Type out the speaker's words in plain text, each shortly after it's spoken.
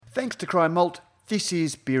Thanks to Cryer Malt, this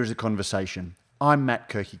is Beer as a Conversation. I'm Matt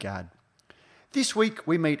Kierkegaard. This week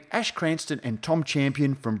we meet Ash Cranston and Tom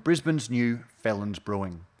Champion from Brisbane's new Felons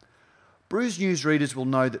Brewing. Brews News readers will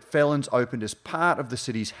know that Felons opened as part of the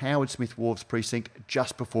city's Howard Smith Wharves precinct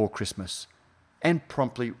just before Christmas and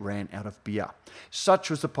promptly ran out of beer. Such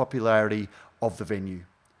was the popularity of the venue.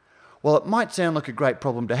 While it might sound like a great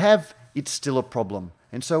problem to have, it's still a problem,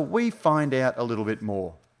 and so we find out a little bit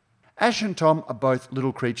more. Ash and Tom are both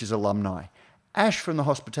Little Creatures alumni. Ash from the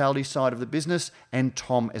hospitality side of the business and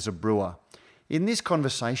Tom as a brewer. In this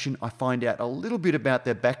conversation, I find out a little bit about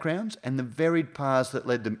their backgrounds and the varied paths that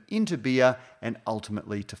led them into beer and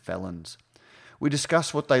ultimately to Felons. We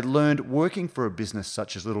discuss what they learned working for a business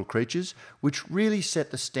such as Little Creatures, which really set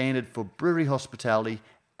the standard for brewery hospitality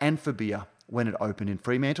and for beer when it opened in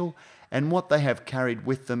Fremantle, and what they have carried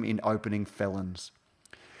with them in opening Felons.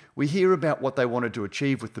 We hear about what they wanted to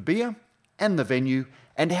achieve with the beer and the venue,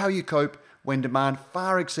 and how you cope when demand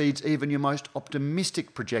far exceeds even your most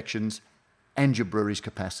optimistic projections and your brewery's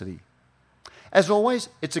capacity. As always,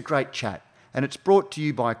 it's a great chat, and it's brought to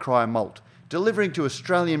you by Cryer Malt, delivering to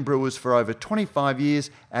Australian brewers for over 25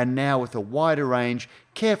 years, and now with a wider range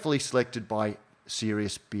carefully selected by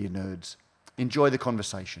serious beer nerds. Enjoy the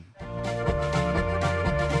conversation.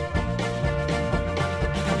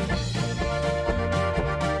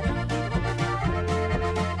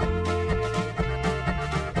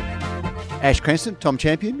 Ash Cranston, Tom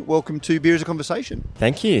Champion, welcome to Beer as a Conversation.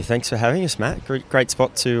 Thank you. Thanks for having us, Matt. Great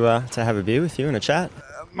spot to have a beer with you and a chat.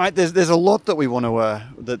 Mate, there's a lot that we want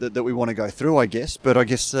to that we want to go through, I guess. But I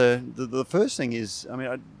guess the first thing is,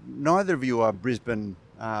 neither of you are Brisbane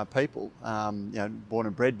people, born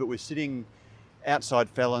and bred, but we're sitting outside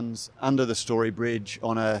Felons under the Story Bridge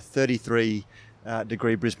on a 33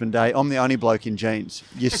 degree Brisbane day. I'm the only bloke in jeans.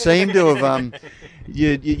 You seem to have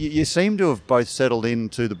you seem to have both settled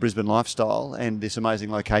into the Brisbane lifestyle and this amazing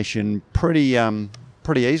location pretty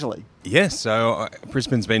easily. Yes, so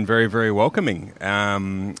Brisbane's been very, very welcoming.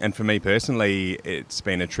 And for me personally, it's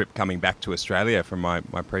been a trip coming back to Australia from my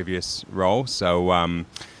previous role. So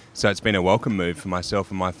it's been a welcome move for myself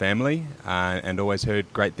and my family, and always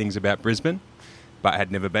heard great things about Brisbane, but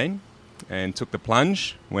had never been. And took the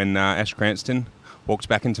plunge when Ash Cranston walked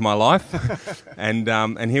back into my life, and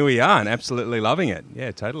here we are, and absolutely loving it.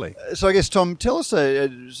 Yeah, totally. So I guess, Tom, tell us,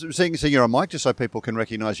 seeing you're on mic, just so people can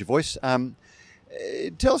recognise your voice,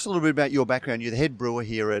 tell us a little bit about your background. You're the head brewer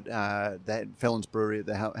here at that Felons Brewery at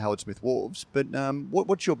the Howard Smith Wharves, but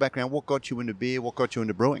what's your background? What got you into beer? What got you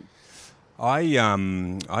into brewing?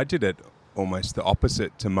 I did it almost the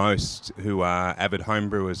opposite to most who are avid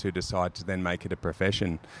homebrewers who decide to then make it a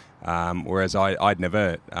profession. Whereas I'd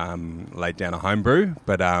never laid down a homebrew,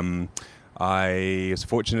 but I was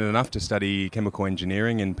fortunate enough to study chemical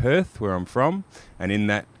engineering in Perth, where I'm from, and in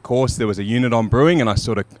that course there was a unit on brewing, and I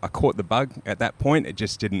caught the bug at that point. It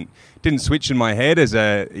just didn't switch in my head as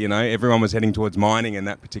everyone was heading towards mining in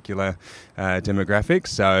that particular demographic,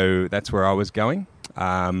 so that's where I was going.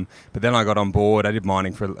 But then I got on board. I did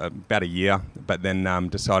mining for about a year, but then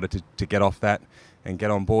decided to get off that and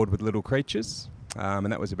get on board with Little Creatures,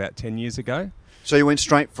 and that was about 10 years ago. So you went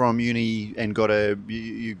straight from uni and got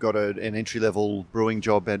an entry-level brewing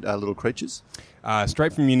job at Little Creatures?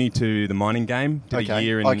 Straight from uni to the mining game. Did a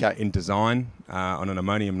year in design on an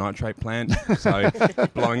ammonium nitrate plant. So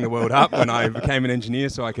blowing the world up when I became an engineer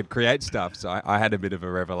so I could create stuff. So I had a bit of a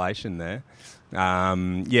revelation there.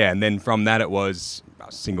 And then from that it was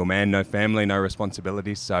a single man, no family, no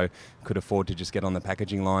responsibilities, so could afford to just get on the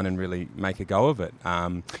packaging line and really make a go of it.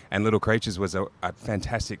 And Little Creatures was a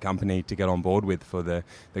fantastic company to get on board with for the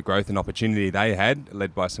growth and opportunity they had,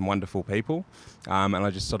 led by some wonderful people. And I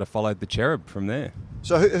just sort of followed the cherub from there.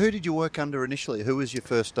 So who did you work under initially? Who was your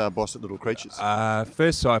first boss at Little Creatures?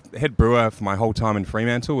 Head brewer for my whole time in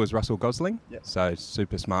Fremantle was Russell Gosling, So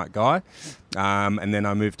super smart guy. And then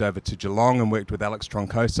I moved over to Geelong and worked with Alex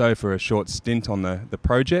Troncoso for a short stint on the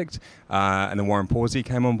project. And then Warren Pawsey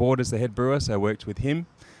came on board as the head brewer, so I worked with him.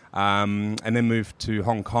 And then moved to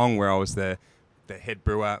Hong Kong, where I was the head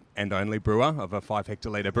brewer and only brewer of a 5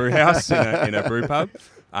 hectolitre brew house in a brew pub.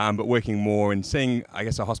 But working more and seeing, I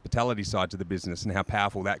guess, a hospitality side to the business and how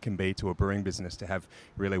powerful that can be to a brewing business to have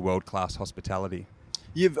really world-class hospitality.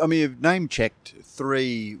 You've name-checked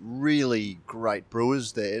 3 really great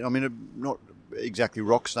brewers there. Not exactly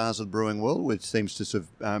rock stars of the brewing world, which seems to sort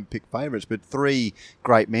of pick favourites, but 3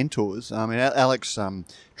 great mentors. Alex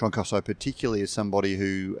Troncoso particularly is somebody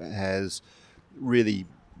who has really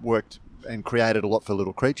worked and created a lot for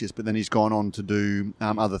Little Creatures, but then he's gone on to do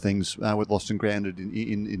other things with Lost and Grounded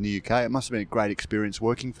in the UK. It must have been a great experience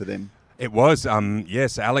working for them. It was,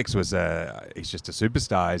 yes. Alex he's just a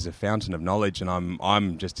superstar. He's a fountain of knowledge, and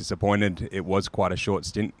I'm just disappointed. It was quite a short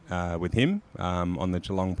stint with him on the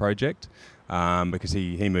Geelong project because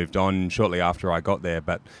he moved on shortly after I got there.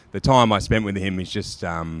 But the time I spent with him is just,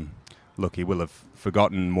 look, he will have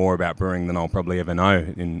forgotten more about brewing than I'll probably ever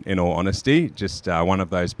know. In all honesty, just one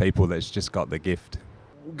of those people that's just got the gift.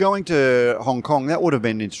 Going to Hong Kong, that would have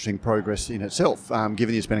been interesting progress in itself,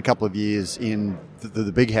 given you spent a couple of years in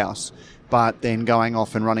the big house, but then going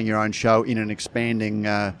off and running your own show in an expanding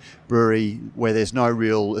brewery where there's no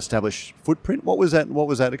real established footprint. What was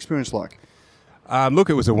that experience like? Look,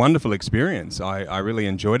 it was a wonderful experience. I really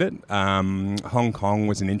enjoyed it. Hong Kong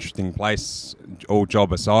was an interesting place. All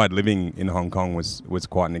job aside, living in Hong Kong was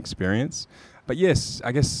quite an experience. But yes,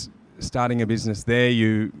 I guess starting a business there,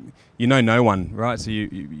 you know no one, right? So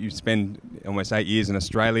you spend almost 8 years in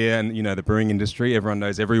Australia, and you know the brewing industry. Everyone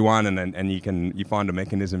knows everyone, and you find a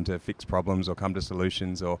mechanism to fix problems or come to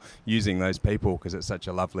solutions, or using those people because it's such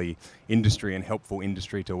a lovely industry and helpful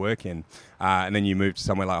industry to work in. And then you move to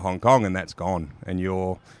somewhere like Hong Kong, and that's gone. And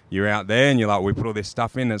you're out there, and you're like, we put all this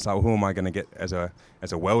stuff in. And it's like, well, who am I going to get as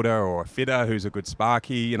a welder or a fitter who's a good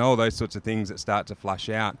sparky, and all those sorts of things that start to flush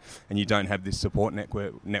out, and you don't have this support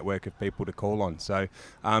network of people to call on. So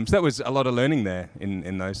that was a lot of learning there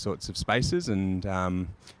in those sorts of spaces, and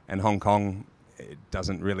Hong Kong, it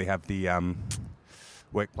doesn't really have the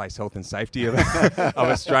workplace health and safety of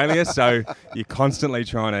Australia, so you're constantly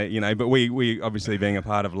trying to, but we obviously being a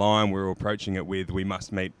part of Lion, we're approaching it with, we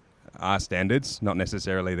must meet our standards, not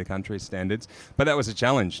necessarily the country's standards, but that was a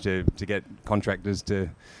challenge to get contractors to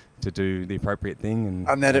do the appropriate thing.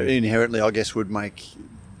 And that inherently, I guess, would make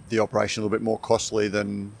the operation a little bit more costly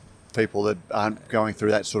than people that aren't going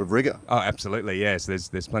through that sort of rigour. Oh, absolutely, yes.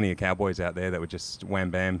 There's plenty of cowboys out there that would just wham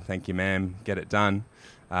bam, thank you ma'am, get it done.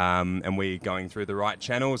 And we're going through the right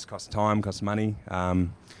channels, costs time, costs money.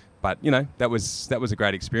 But that was a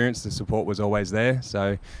great experience. The support was always there,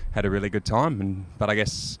 so had a really good time. But I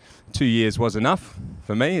guess 2 years was enough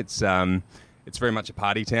for me. It's very much a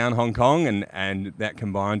party town, Hong Kong, and that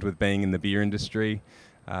combined with being in the beer industry,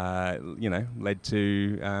 led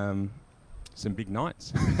to some big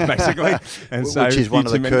nights, basically. And so, which is one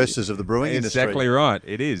of the curses of the brewing industry. Exactly right,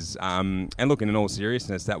 it is. And look, in all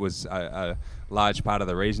seriousness, that was a large part of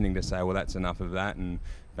the reasoning to say, well, that's enough of that, and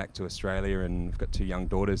back to Australia. And we've got 2 young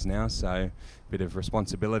daughters now, so a bit of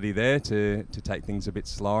responsibility there to take things a bit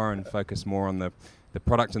slower and focus more on the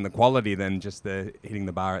product and the quality than just the hitting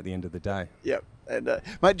the bar at the end of the day. Yep. And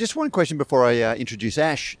mate, just one question before I introduce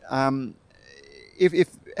Ash. If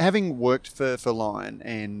having worked for Lion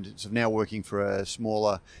and sort of now working for a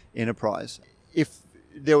smaller enterprise, if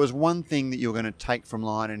there was one thing that you were going to take from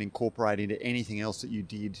Lion and incorporate into anything else that you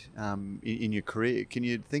did in your career, can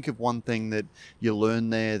you think of one thing that you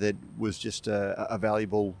learned there that was just a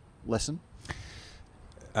valuable lesson?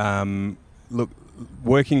 Look,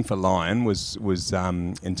 working for Lion was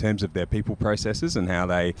in terms of their people processes and how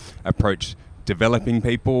they approach developing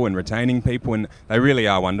people and retaining people, and they really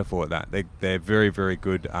are wonderful at that. They're very, very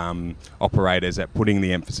good operators at putting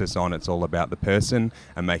the emphasis on it's all about the person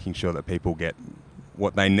and making sure that people get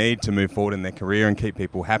what they need to move forward in their career and keep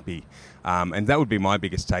people happy. And that would be my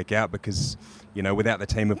biggest takeout, because without the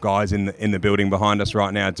team of guys in the building behind us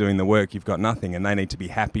right now doing the work, you've got nothing, and they need to be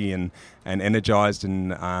happy and energized,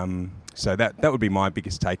 and so that would be my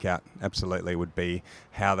biggest takeout. Absolutely, would be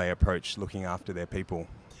how they approach looking after their people.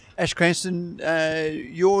 Ash Cranston,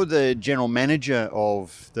 you're the general manager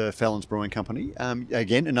of the Fallon's Brewing Company.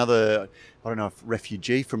 Again, another, I don't know if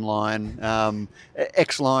refugee from Lion,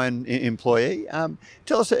 ex-Lion employee.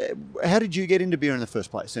 Tell us, how did you get into beer in the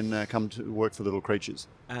first place and come to work for Little Creatures?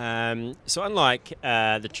 So unlike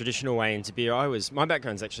the traditional way into beer, my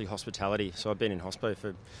background's actually hospitality. So I've been in hospo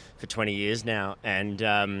for 20 years now.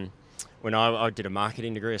 And when I did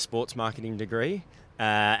a sports marketing degree,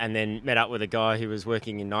 and then met up with a guy who was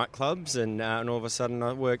working in nightclubs, and all of a sudden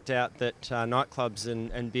I worked out that nightclubs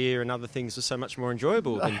and beer and other things were so much more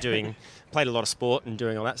enjoyable than played a lot of sport and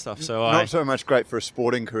doing all that stuff. So Not so much great for a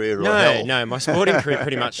sporting career, right? No, my sporting career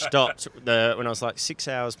pretty much stopped when I was like 6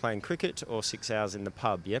 hours playing cricket or 6 hours in the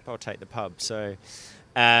pub. Yep, I'll take the pub. So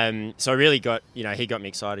I really got, he got me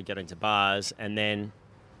excited getting to bars, and then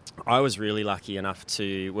I was really lucky enough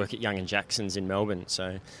to work at Young and Jackson's in Melbourne,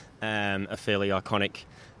 so a fairly iconic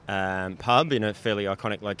pub in a fairly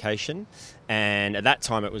iconic location. And at that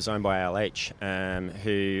time it was owned by ALH,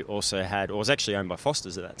 who also was actually owned by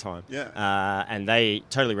Foster's at that time. Yeah. And they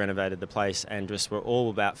totally renovated the place and just were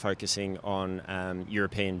all about focusing on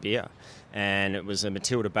European beer. And it was a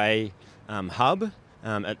Matilda Bay hub.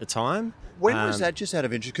 at the time. When was that, just out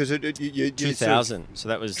of interest? Because you 2000. So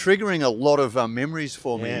that was triggering a lot of memories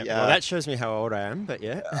for me. Well, that shows me how old I am, but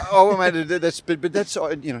yeah. Oh, mate, but that's,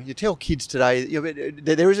 you tell kids today,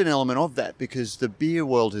 there is an element of that because the beer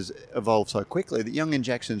world has evolved so quickly that Young and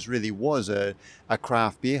Jackson's really was a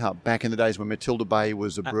craft beer hub back in the days when Matilda Bay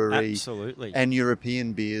was a brewery. Absolutely. And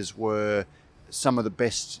European beers were some of the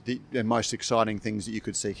best and most exciting things that you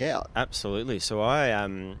could seek out. Absolutely. So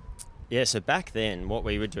so back then what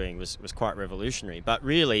we were doing was quite revolutionary. But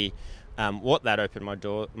really, what that opened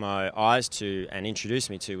my eyes to and introduced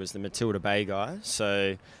me to was the Matilda Bay guys.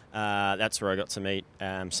 So that's where I got to meet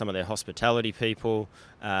some of their hospitality people,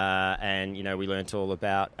 and we learnt all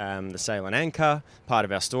about the Sail and Anchor. Part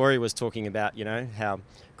of our story was talking about how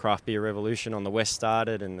craft beer revolution on the west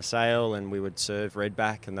started and the Sail, and we would serve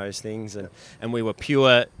redback and those things, and we were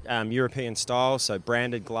pure European style, so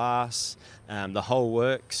branded glass, the whole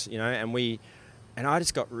works, and I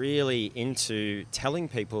just got really into telling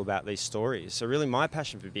people about these stories. So really my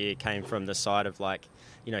passion for beer came from the side of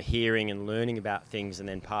hearing and learning about things and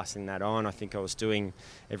then passing that on. I think I was doing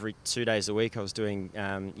every 2 days a week, I was doing,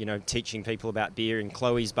 teaching people about beer in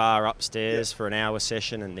Chloe's bar upstairs for an hour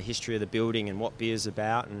session and the history of the building and what beer's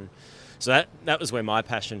about. And so that was where my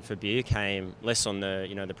passion for beer came, less on the,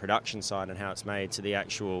 the production side and how it's made, to the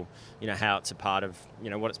actual, how it's a part of,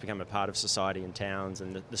 what it's become a part of society and towns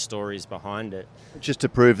and the stories behind it. Just to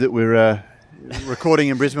prove that we're recording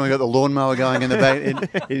in Brisbane, we've got the lawnmower going in the back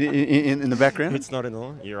in the background. It's not in the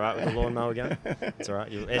lawn. You're right with the lawnmower going. It's all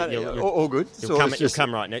right. All good. You'll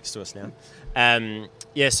come right next to us now.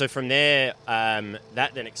 So from there,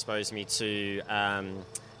 that then exposed me to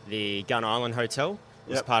the Gun Island Hotel.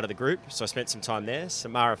 Was part of the group, so I spent some time there.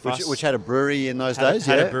 Samara Fuss, which had a brewery in those days.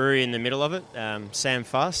 Had a brewery in the middle of it. Sam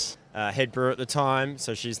Fuss, head brewer at the time,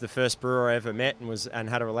 so she's the first brewer I ever met and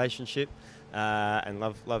had a relationship, and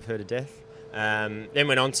love her to death. Then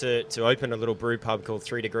went on to open a little brew pub called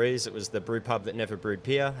 3 Degrees. It was the brew pub that never brewed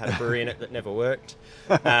beer, had a brewery in it that never worked.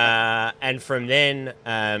 And from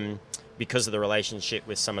then, because of the relationship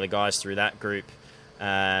with some of the guys through that group,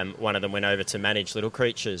 one of them went over to manage Little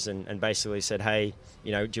Creatures and basically said, hey, do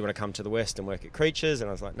you want to come to the West and work at Creatures? And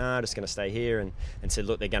I was like, no, just going to stay here. And said,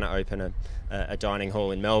 look, they're going to open a dining hall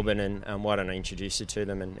in Melbourne, and why don't I introduce you to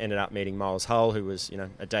them? And ended up meeting Miles Hull, who was,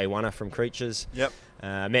 a day oneer from Creatures. Yep.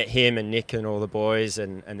 Met him and Nick and all the boys,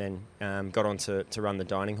 and then got on to run the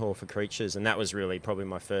dining hall for Creatures. And that was really probably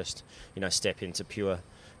my first, step into pure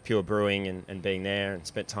brewing and being there, and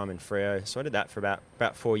spent time in Freo. So I did that for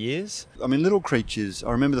about 4 years. I mean, Little Creatures, I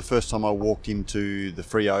remember the first time I walked into the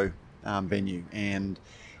Freo venue, and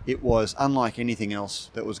it was unlike anything else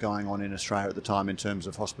that was going on in Australia at the time in terms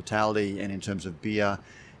of hospitality and in terms of beer,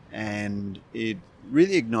 and it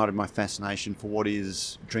really ignited my fascination for what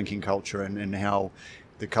is drinking culture and how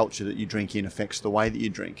the culture that you drink in affects the way that you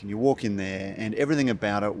drink. And you walk in there and everything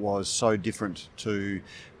about it was so different to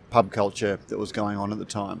pub culture that was going on at the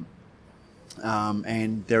time,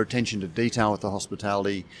 and their attention to detail with the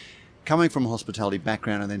hospitality, coming from a hospitality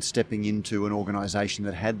background and then stepping into an organisation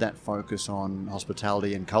that had that focus on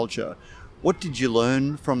hospitality and culture. What did you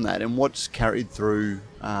learn from that, and what's carried through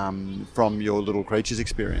from your Little Creatures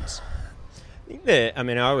experience? I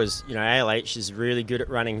think I was, ALH is really good at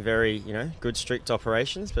running very, good strict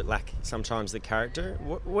operations, but lack sometimes the character.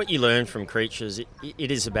 What you learn from Creatures,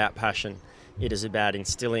 it is about passion. It is about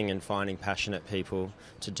instilling and finding passionate people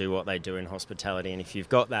to do what they do in hospitality. And if you've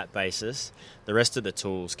got that basis, the rest of the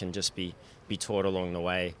tools can just be taught along the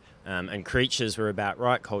way. And Creatures were about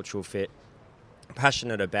right cultural fit,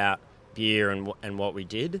 passionate about beer and what we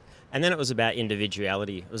did. And then it was about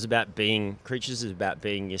individuality. It was about Creatures is about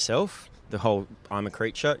being yourself. The whole, I'm a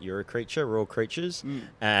creature, you're a creature, we're all creatures.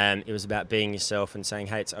 And it was about being yourself and saying,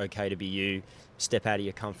 hey, it's okay to be you. Step out of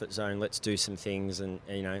your comfort zone, let's do some things and,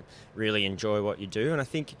 really enjoy what you do. And I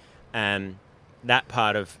think that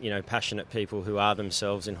part of, passionate people who are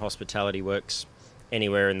themselves in hospitality works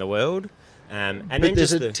anywhere in the world. But then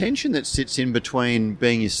there's a tension that sits in between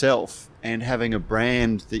being yourself and having a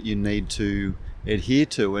brand that you need to adhere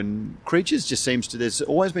to. And Creatures just seems to, there's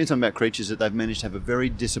always been something about Creatures that they've managed to have a very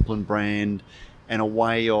disciplined brand and a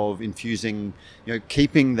way of infusing,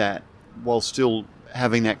 keeping that while still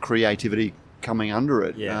having that creativity coming under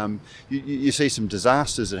it. Yeah. You see some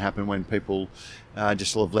disasters that happen when people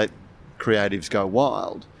just sort of let creatives go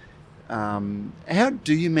wild. How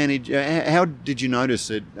do you manage? How did you notice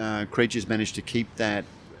that Creatures managed to keep that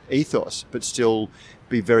ethos but still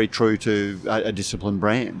be very true to a disciplined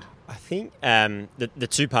brand? I think the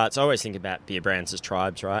two parts, I always think about beer brands as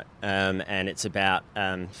tribes, right? And it's about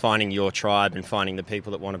finding your tribe and finding the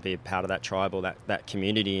people that want to be a part of that tribe or that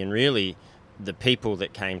community. And really, the people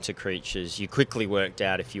that came to Creatures, you quickly worked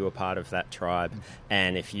out if you were part of that tribe,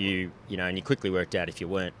 and if you quickly worked out if you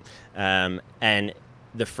weren't. And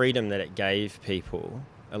the freedom that it gave people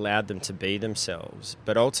allowed them to be themselves,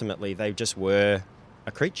 but ultimately they just were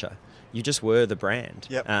a creature. You just were the brand.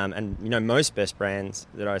 Yep. And most best brands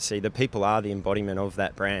that I see, the people are the embodiment of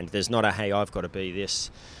that brand. There's not a, hey, I've got to be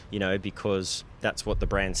this, because that's what the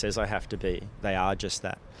brand says I have to be. They are just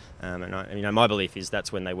that. And my belief is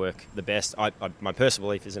that's when they work the best. My personal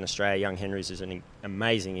belief is in Australia, Young Henrys is an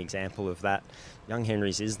amazing example of that. Young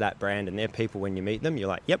Henrys is that brand, and they're people, when you meet them, you're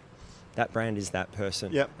like, yep, that brand is that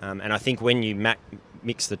person. Yep. And I think when you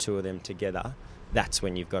mix the two of them together, that's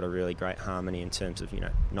when you've got a really great harmony in terms of,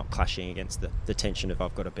 not clashing against the tension of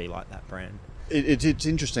I've got to be like that brand. It's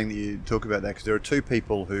interesting that you talk about that, because there are two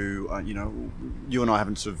people who, you and I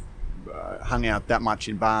haven't sort of hung out that much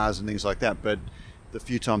in bars and things like that, but the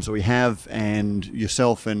few times that we have, and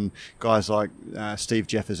yourself and guys like Steve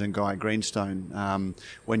Jeffers and Guy Greenstone,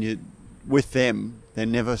 when you're with them, they're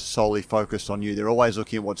never solely focused on you. They're always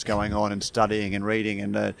looking at what's going on and studying and reading.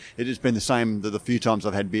 And it has been the same the few times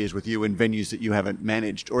I've had beers with you in venues that you haven't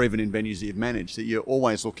managed, or even in venues that you've managed, that you're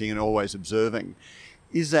always looking and always observing.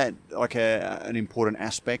 Is that like an important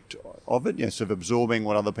aspect of it? Sort of absorbing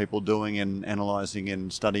what other people are doing and analysing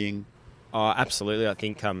and studying? Oh, absolutely. I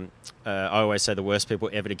think I always say the worst people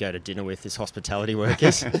ever to go to dinner with is hospitality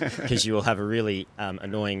workers, because you will have a really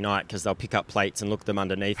annoying night, because they'll pick up plates and look them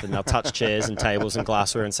underneath, and they'll touch chairs and tables and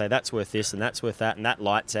glassware and say, that's worth this and that's worth that, and that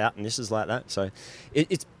light's out and this is like that. So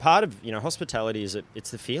it's part of, hospitality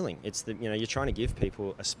it's the feeling. It's the, you're trying to give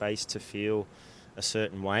people a space to feel a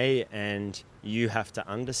certain way, and you have to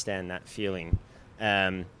understand that feeling.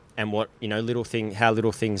 And what, how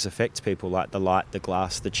little things affect people, like the light, the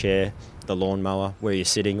glass, the chair, the lawnmower, where you're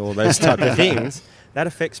sitting, all those type of things, that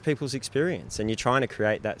affects people's experience. And you're trying to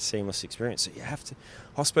create that seamless experience. So you have to,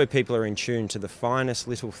 hospo people are in tune to the finest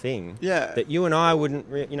little thing that you and I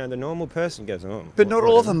wouldn't, the normal person goes, oh. But not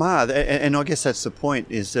all of them are. And I guess that's the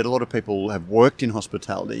point, is that a lot of people have worked in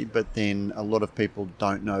hospitality, but then a lot of people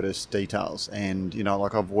don't notice details. And,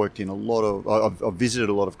 like I've worked in I've visited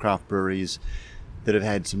a lot of craft breweries that have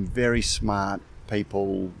had some very smart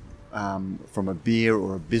people from a beer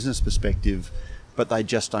or a business perspective, but they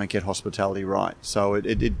just don't get hospitality right. So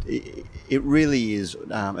it really is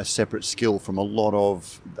a separate skill from a lot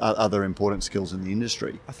of other important skills in the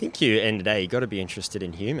industry. I think end of the day, you've got to be interested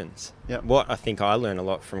in humans. Yep. What I think I learned a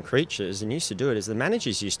lot from Creatures, and used to do it, is the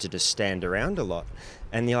managers used to just stand around a lot.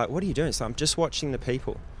 And they're like, what are you doing? So I'm just watching the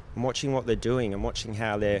people. I'm watching what they're doing and watching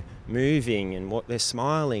how they're moving and what they're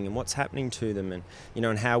smiling and what's happening to them, and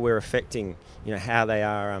and how we're affecting, how they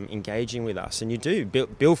are engaging with us. And you do.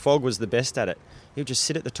 Bill Fogg was the best at it. He'll just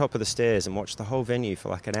sit at the top of the stairs and watch the whole venue for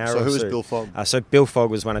like an hour or so. So who was Bill Fogg? So Bill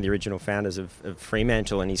Fogg was one of the original founders of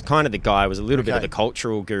Fremantle, and he's kind of the guy, was a little bit of the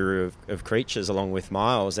cultural guru of Creatures, along with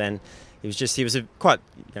Miles. And he's a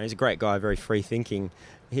great guy, very free thinking,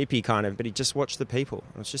 hippie kind of, but he just watched the people.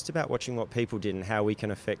 It's just about watching what people did and how we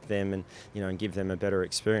can affect them, and and give them a better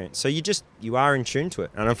experience. So you are in tune to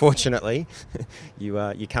it, and unfortunately,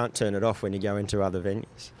 you can't turn it off when you go into other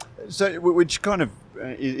venues. So, which kind of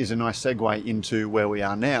is a nice segue into where we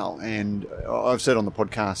are now. And I've said on the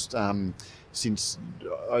podcast since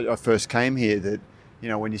I first came here that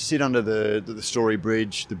when you sit under the Story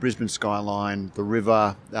Bridge, the Brisbane skyline, the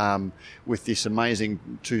river, with this amazing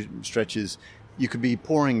two stretches, you could be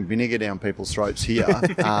pouring vinegar down people's throats here,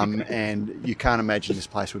 and you can't imagine this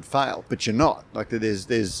place would fail. But you're not. Like,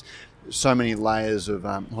 there's so many layers of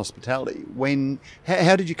hospitality.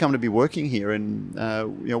 How did you come to be working here, and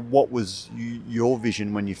what was your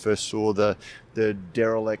vision when you first saw the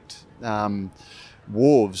derelict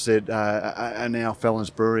wharves that are now Fellon's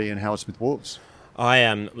Brewery and Howard Smith Wharves?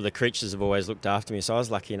 The Creatures have always looked after me, so I was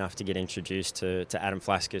lucky enough to get introduced to Adam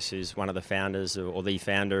Flaskus, who's one of the founders, or the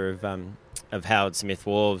founder of Howard Smith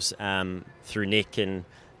Wharves, through Nick and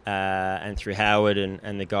through Howard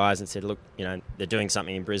and the guys, and said, look, they're doing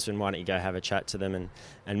something in Brisbane, why don't you go have a chat to them,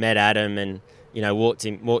 and met Adam, and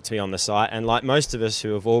walked me on the site. And like most of us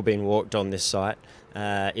who have all been walked on this site,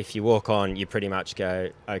 if you walk on, you pretty much go,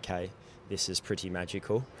 okay, this is pretty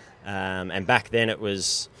magical. And back then it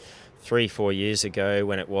was 3-4 years ago,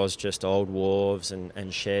 when it was just old wharves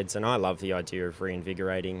and sheds. And I love the idea of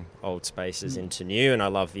reinvigorating old spaces into new, and I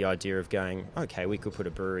love the idea of going, okay, we could put a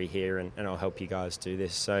brewery here, and I'll help you guys do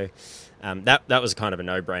this. So that was kind of a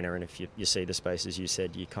no-brainer, and if you see the space, as you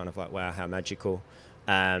said, you're kind of like, wow, how magical.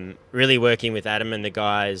 Really working with Adam and the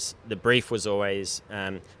guys, the brief was always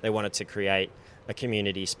they wanted to create a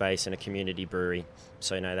community space and a community brewery.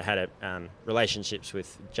 So, they had relationships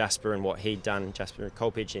with Jasper and what he'd done, Jasper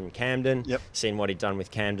Kolpich in Camden, seen what he'd done with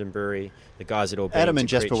Camden Brewery. The guys had all been Adam and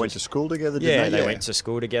to Jasper Creatures. went to school together, didn't they? They went to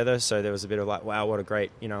school together, so there was a bit of like, wow, what a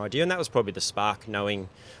great, idea. And that was probably the spark, knowing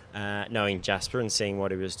Jasper and seeing what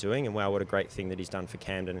he was doing, and wow, what a great thing that he's done for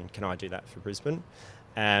Camden, and can I do that for Brisbane?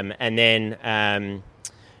 And then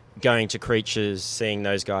going to Creatures, seeing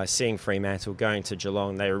those guys, seeing Fremantle, going to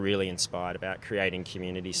Geelong, they were really inspired about creating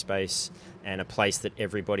community space and a place that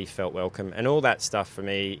everybody felt welcome. And all that stuff for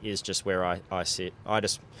me is just where I sit.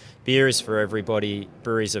 Beer is for everybody,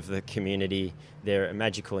 breweries of the community. They're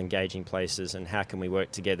magical, engaging places, and how can we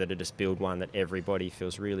work together to just build one that everybody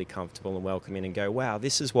feels really comfortable and welcome in and go, wow,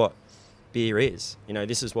 this is what beer is.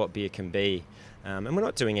 This is what beer can be. And we're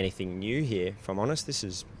not doing anything new here, if I'm honest. This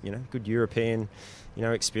is, good European,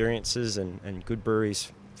 experiences and good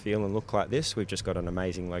breweries feel and look like this. We've just got an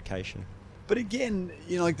amazing location. But again,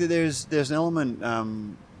 there's an element,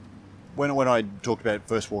 when I talked about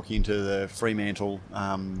first walking into the Fremantle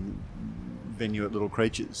venue at Little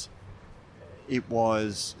Creatures, it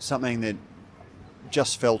was something that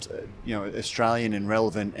just felt, Australian and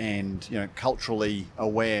relevant and, culturally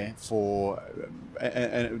aware for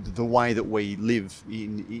the way that we live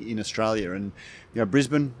in Australia. And,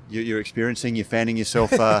 Brisbane, you're experiencing, you're fanning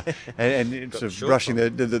yourself and sort of brushing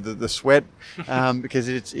the sweat because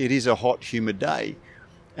it is a hot, humid day.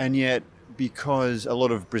 And yet, because a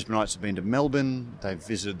lot of Brisbaneites have been to Melbourne, they've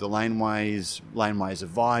visited the laneways are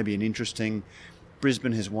vibey and interesting.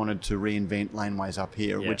 Brisbane has wanted to reinvent laneways up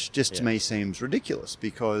here, which just to me seems ridiculous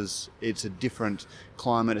because it's a different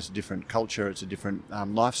climate, it's a different culture, it's a different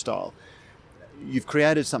lifestyle. You've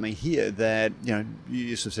created something here that,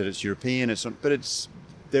 you sort of said it's European,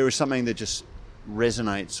 there is something that just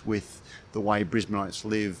resonates with the way Brisbaneites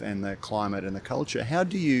live and the climate and the culture. How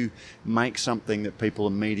do you make something that people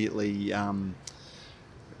immediately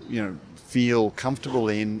feel comfortable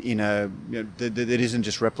in that isn't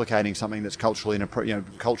just replicating something that's culturally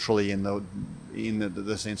culturally in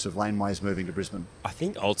the sense of laneways moving to Brisbane? I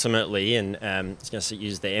think ultimately, and it's going to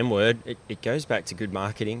use the M word, it goes back to good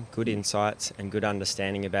marketing, good insights, and good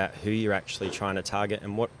understanding about who you're actually trying to target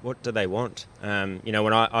and what do they want.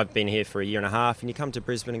 When I've been here for a year and a half, and you come to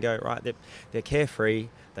Brisbane and go, right, they're carefree,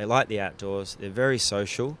 they like the outdoors, they're very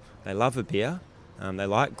social, they love a beer, they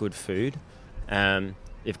like good food.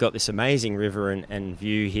 They've got this amazing river and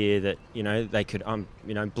view here that, they could,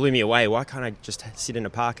 blew me away. Why can't I just sit in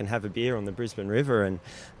a park and have a beer on the Brisbane River?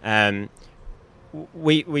 And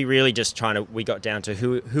we really just we got down to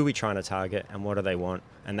who we trying to target and what do they want.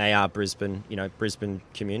 And they are Brisbane, Brisbane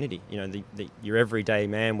community. Your everyday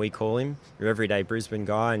man, we call him, your everyday Brisbane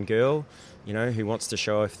guy and girl, who wants to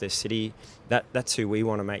show off their city. That's who we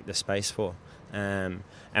want to make the space for.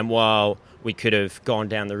 And while we could have gone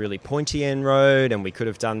down the really pointy end road and we could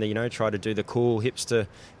have done the, try to do the cool hipster,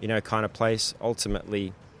 kind of place,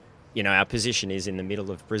 ultimately, our position is in the middle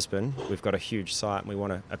of Brisbane. We've got a huge site and we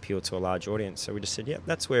want to appeal to a large audience. So we just said,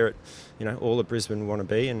 that's where all of Brisbane want to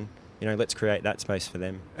be, and, let's create that space for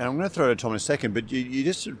them. And I'm going to throw it to Tom in a second, but you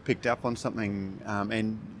just sort of picked up on something,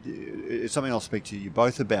 and it's something I'll speak to you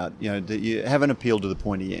both about, that you have an appeal to the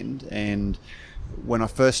pointy end. And when I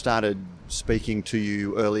first started speaking to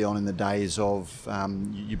you early on in the days of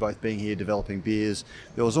you both being here developing beers,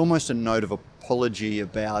 there was almost a note of apology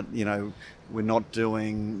about, we're not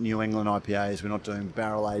doing New England IPAs, we're not doing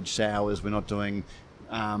barrel-aged sours, we're not doing...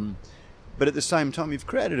 but at the same time, you've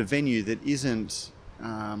created a venue that isn't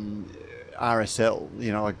RSL.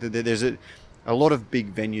 There's a lot of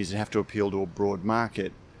big venues that have to appeal to a broad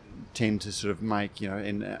market tend to sort of make,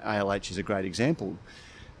 and ALH is a great example,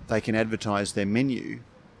 they can advertise their menu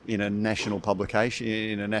in a national publication,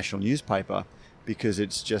 in a national newspaper, because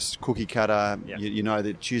it's just cookie cutter. Yep. You know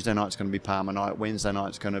that Tuesday night's going to be Palmer night, Wednesday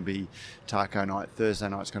night's going to be taco night, Thursday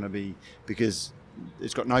night's going to be, because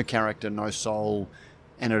it's got no character, no soul,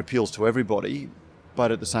 and it appeals to everybody,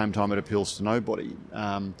 but at the same time it appeals to nobody.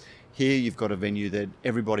 Here you've got a venue that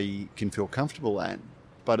everybody can feel comfortable at,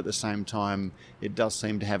 but at the same time, it does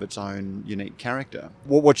seem to have its own unique character.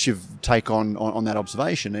 What's your take on that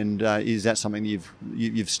observation, and is that something that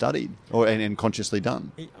you've studied and consciously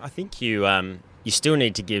done? I think you still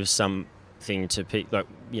need to give something to people.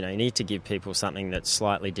 You need to give people something that's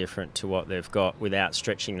slightly different to what they've got without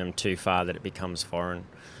stretching them too far that it becomes foreign.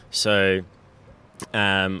 So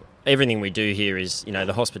everything we do here is,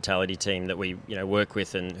 the hospitality team that we, work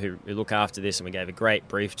with and who look after this, and we gave a great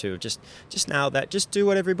brief to just nail that, just do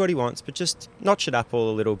what everybody wants, but just notch it up all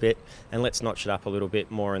a little bit, and let's notch it up a little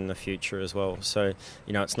bit more in the future as well. So,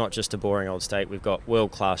 it's not just a boring old steak. We've got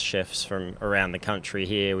world-class chefs from around the country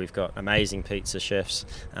here. We've got amazing pizza chefs,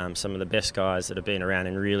 some of the best guys that have been around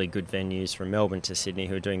in really good venues from Melbourne to Sydney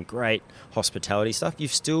who are doing great hospitality stuff.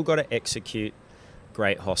 You've still got to execute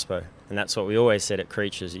great hospo, and that's what we always said at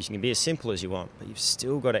Creatures. You can be as simple as you want, but you've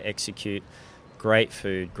still got to execute great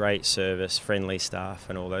food, great service, friendly staff,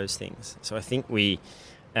 and all those things. So I think we,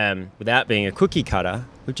 without being a cookie cutter,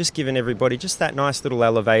 we've just given everybody just that nice little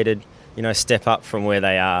elevated, step up from where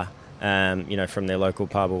they are, from their local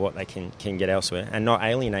pub or what they can get elsewhere, and not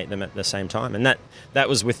alienate them at the same time. And that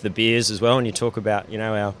was with the beers as well. And you talk about,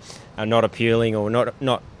 our not appealing, or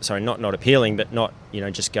not appealing, but not,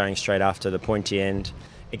 just going straight after the pointy end.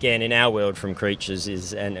 Again, in our world from Creatures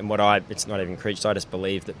is, it's not even Creatures, I just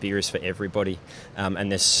believe that beer is for everybody. And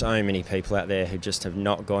there's so many people out there who just have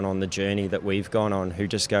not gone on the journey that we've gone on, who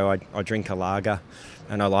just go, I drink a lager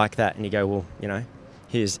and I like that. And you go, well,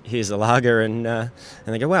 here's a lager, and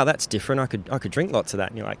they go, wow, that's different. I could drink lots of that.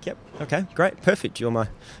 And you're like, yep, okay, great, perfect. You're my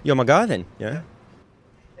guy then,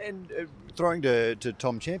 And throwing to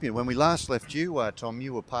Tom Champion, when we last left you, Tom,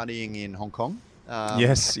 you were partying in Hong Kong.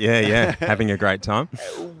 Yes, yeah, having a great time.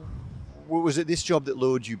 Was it this job that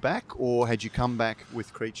lured you back, or had you come back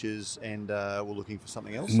with Creatures and were looking for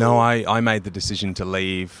something else? No, I made the decision to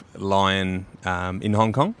leave Lion in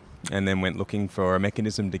Hong Kong, and then went looking for a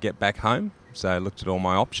mechanism to get back home. So I looked at all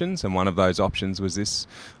my options, and one of those options was this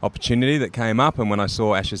opportunity that came up. And when I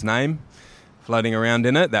saw Ash's name floating around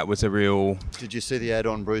in it, that was a real... Did you see the ad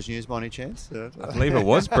on Brews News by any chance? I believe it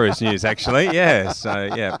was Brews News, actually. Yeah, so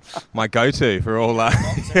yeah, my go-to for all...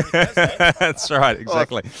 That's right,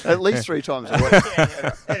 exactly. Oh, at least 3 times a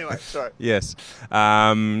week. Anyway, sorry. Yes.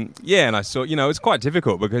 And I saw, it's quite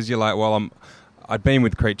difficult because you're like, well, I'd been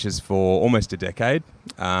with Creatures for almost a decade,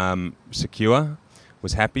 secure,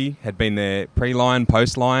 was happy, had been there pre-Lion,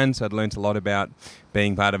 post-Lion, so I'd learnt a lot about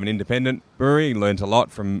being part of an independent brewery, learnt a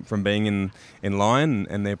lot from being in Lion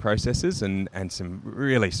and their processes, and some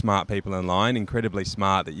really smart people in Lion, incredibly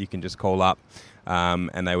smart, that you can just call up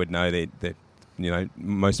and they would know the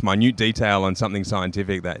most minute detail on something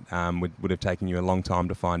scientific that would have taken you a long time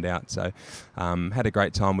to find out. So had a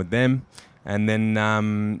great time with them. And then,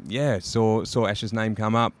 saw Ash's name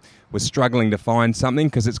come up, was struggling to find something,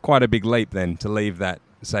 because it's quite a big leap then to leave that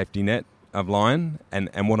safety net of Lion, and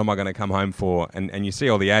what am I going to come home for? And you see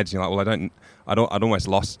all the ads, and you're like, well, I'd almost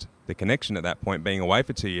lost the connection at that point, being away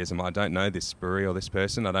for 2 years, and I don't know this brewery or this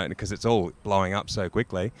person, because it's all blowing up so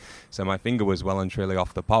quickly. So my finger was well and truly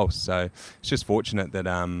off the pulse. So it's just fortunate that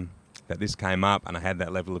that this came up, and I had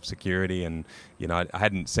that level of security, and I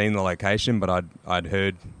hadn't seen the location, but I'd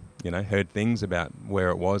heard things about where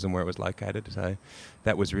it was and where it was located. So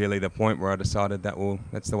that was really the point where I decided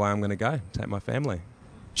that's the way I'm going to go, take my family.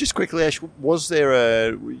 Just quickly, Ash, was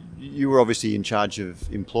there you were obviously in charge of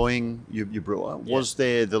employing your brewer. Yeah. Was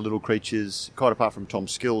there the Little Creatures, quite apart from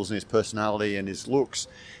Tom's skills and his personality and his looks,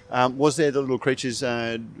 was there the Little Creatures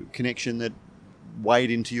connection that weighed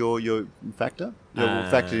into your factored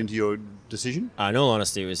into your decision? In all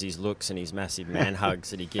honesty, it was his looks and his massive man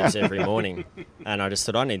hugs that he gives every morning. And I just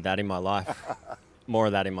thought, I need that in my life. More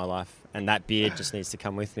of that in my life. And that beard just needs to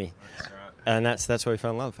come with me. That's right. And that's where we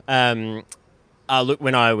fell in love. Look,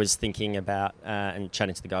 when I was thinking about and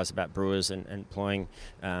chatting to the guys about brewers and employing,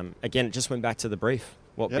 again, it just went back to the brief.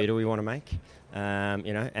 What beer do we want to make?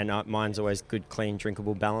 And mine's always good, clean,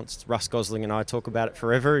 drinkable, balanced. Russ Gosling and I talk about it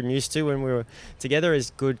forever and used to when we were together,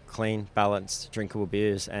 is good, clean, balanced, drinkable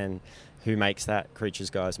beers. And who makes that? Creatures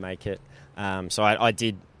guys make it. So I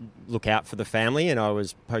did look out for the family, and I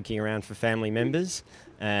was poking around for family members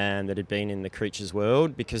that had been in the Creatures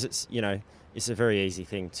world, because it's, it's a very easy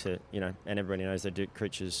thing to, and everybody knows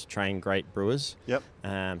Creatures train great brewers. Yep.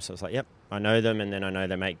 So it's like, yep, I know them, and then I know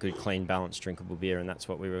they make good, clean, balanced, drinkable beer, and that's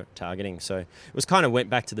what we were targeting. So it was kind of went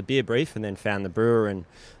back to the beer brief, and then found the brewer, and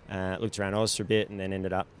looked around Oz for a bit, and then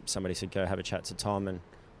ended up, somebody said, go have a chat to Tom, and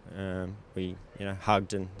we,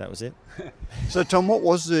 hugged, and that was it. So, Tom, what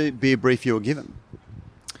was the beer brief you were given?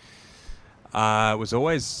 It was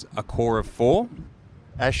always a core of 4.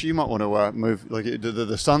 Ash, you might want to move. Like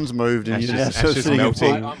the sun's moved, and Ash is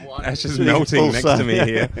melting. Ash is melting next to me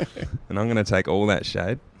here, and I'm going to take all that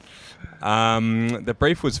shade. The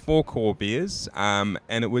brief was 4 core beers, and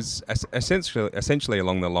it was essentially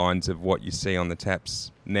along the lines of what you see on the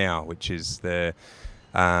taps now, which is the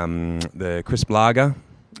crisp lager,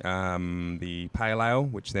 the pale ale,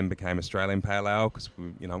 which then became Australian pale ale, because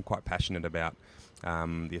I'm quite passionate about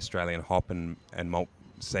the Australian hop and malt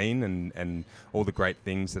scene and all the great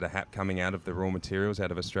things that are coming out of the raw materials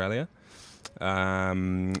out of Australia.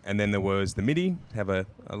 And then there was the MIDI, have a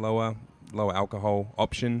lower alcohol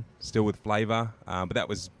option, still with flavour, but that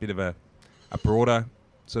was a bit of a broader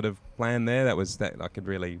sort of plan there. That I could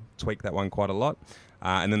really tweak that one quite a lot.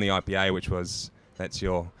 And then the IPA, which was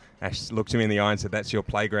Ash looked me in the eye and said, "That's your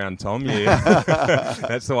playground, Tom.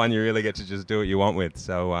 That's the one you really get to just do what you want with."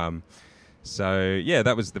 So yeah,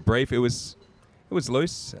 that was the brief. It was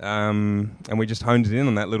loose, and we just honed it in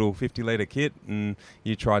on that little 50-litre kit. And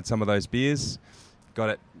you tried some of those beers, got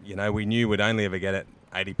it. We knew we'd only ever get it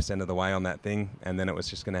 80% of the way on that thing, and then it was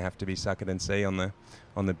just going to have to be suck it and see on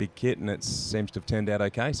the big kit, and it seems to have turned out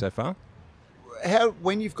okay so far.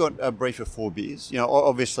 When you've got a brief of 4 beers,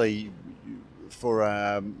 obviously for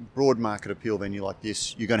a broad market appeal venue like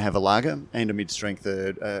this, you're going to have a lager and a mid-strength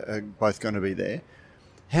are both going to be there.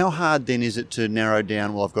 How hard then is it to narrow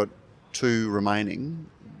down, well, I've got 2 remaining,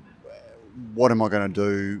 what am I going to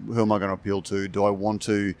do? Who am I going to appeal to? Do I want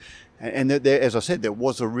to? And there, as I said, there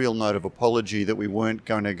was a real note of apology that we weren't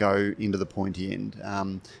going to go into the pointy end.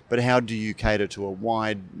 But how do you cater to a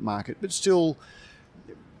wide market? But still,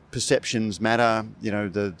 perceptions matter.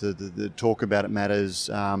 The talk about it matters.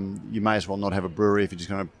 You may as well not have a brewery if you're just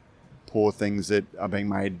going to pour things that are being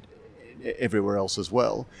made everywhere else as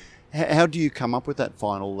well. How do you come up with that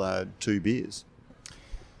final 2 beers?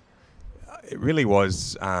 It really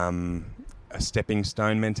was a stepping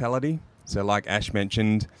stone mentality. So like Ash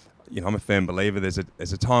mentioned, I'm a firm believer there's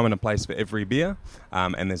a time and a place for every beer,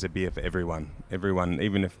 and there's a beer for everyone. Everyone,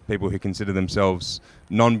 even if people who consider themselves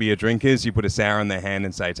non-beer drinkers, you put a sour in their hand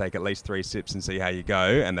and say, take at least 3 sips and see how you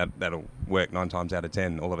go, and that'll work 9 times out of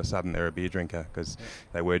 10. All of a sudden they're a beer drinker because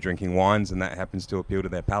they were drinking wines, and that happens to appeal to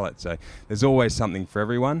their palate. So there's always something for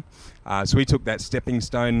everyone. So we took that stepping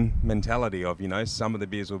stone mentality of, some of the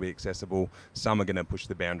beers will be accessible, some are going to push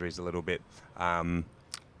the boundaries a little bit.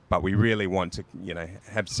 But we really want to,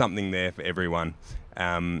 have something there for everyone.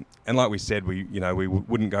 And like we said, we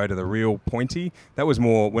wouldn't go to the real pointy. That was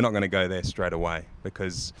more, we're not going to go there straight away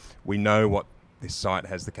because we know what this site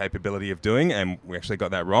has the capability of doing, and we actually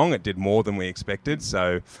got that wrong. It did more than we expected.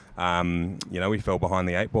 So, we fell behind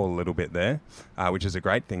the 8 ball a little bit there, which is a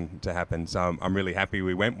great thing to happen. So I'm really happy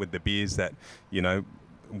we went with the beers that,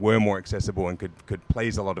 were more accessible and could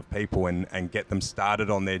please a lot of people and get them started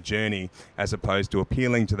on their journey, as opposed to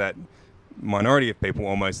appealing to that minority of people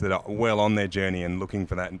almost that are well on their journey and looking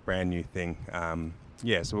for that brand new thing.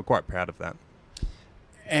 So we're quite proud of that.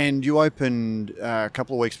 And you opened a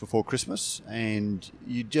couple of weeks before Christmas, and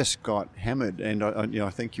you just got hammered. And I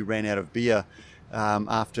think you ran out of beer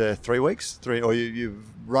after 3 weeks. Or you're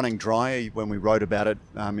running dry when we wrote about it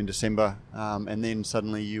in December, and then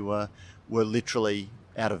suddenly you were literally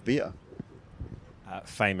out of beer.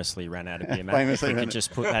 Famously ran out of beer, mate. If we could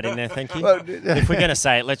just put that in there, thank you. If we're going to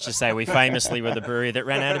say it, let's just say we famously were the brewery that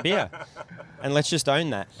ran out of beer. And let's just own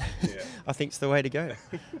that. Yeah. I think it's the way to go.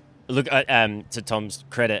 Look, to Tom's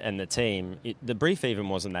credit and the team, the brief even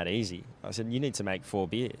wasn't that easy. I said, you need to make 4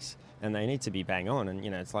 beers. And they need to be bang on. And,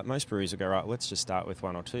 it's like most breweries will go, right, let's just start with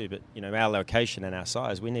 1 or 2. But, our location and our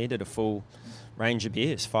size, we needed a full range of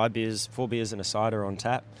beers, 5 beers, 4 beers and a cider on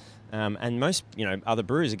tap. And most, other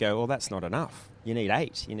breweries would go, well, that's not enough. You need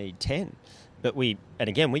 8, you need 10. But we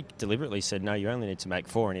deliberately said, no, you only need to make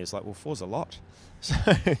 4. And he was like, well, 4's a lot. So,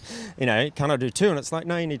 can I do 2? And it's like,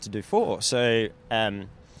 no, you need to do 4. So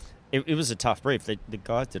it was a tough brief. The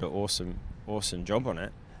guys did an awesome job on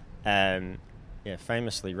it.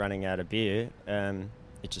 Famously running out of beer,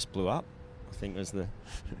 it just blew up. I think was the...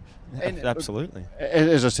 Absolutely.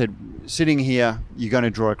 As I said, sitting here, you're going to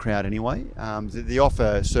draw a crowd anyway. The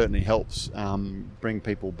offer certainly helps bring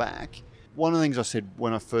people back. One of the things I said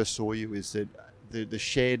when I first saw you is that the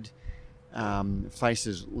shed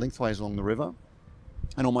faces lengthways along the river,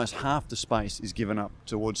 and almost half the space is given up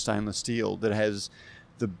towards stainless steel that has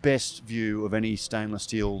the best view of any stainless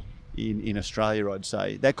steel in Australia, I'd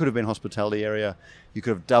say. That could have been hospitality area. You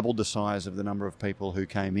could have doubled the size of the number of people who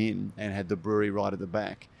came in and had the brewery right at the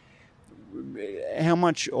back. How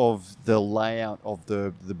much of the layout of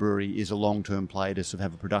the brewery is a long-term play to sort of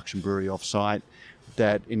have a production brewery off-site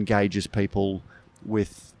that engages people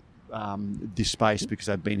with this space because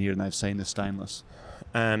they've been here and they've seen the stainless?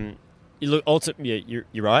 Look, ultimately,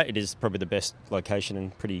 you're right. It is probably the best location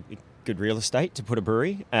and pretty good real estate to put a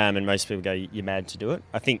brewery. And most people go, you're mad to do it.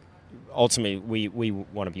 I think ultimately, we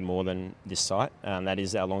want to be more than this site. That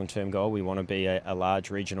is our long-term goal. We want to be a large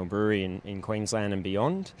regional brewery in Queensland and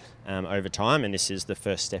beyond over time, and this is the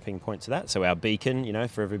first stepping point to that. So our beacon,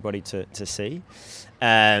 for everybody to see.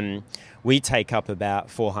 We take up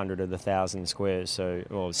about 400 of the 1,000 squares,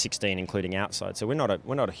 or 16 including outside. So we're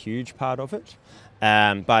not a huge part of it,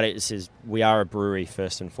 but we are a brewery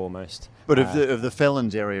first and foremost. But of the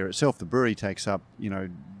Felons area itself, the brewery takes up,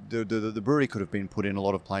 the brewery could have been put in a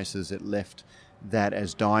lot of places that left that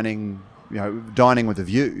as dining with a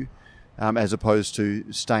view, as opposed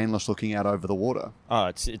to stainless looking out over the water. Oh,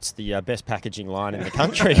 it's the best packaging line in the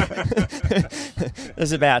country.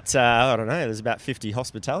 There's about 50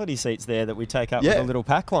 hospitality seats there that we take up with a little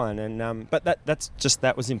pack line, and but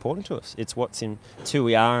that was important to us. It's it's who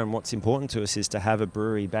we are, and what's important to us is to have a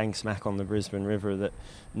brewery bang smack on the Brisbane River that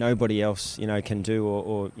nobody else can do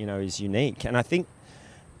or is unique. And I think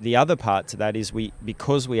the other part to that is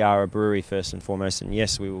because we are a brewery first and foremost, and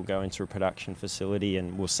yes, we will go into a production facility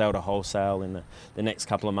and we'll sell to wholesale in the next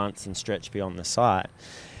couple of months and stretch beyond the site.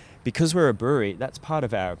 Because we're a brewery, that's part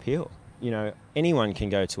of our appeal. Anyone can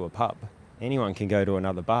go to a pub, anyone can go to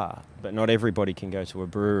another bar, but not everybody can go to a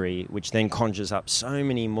brewery, which then conjures up so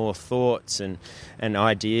many more thoughts and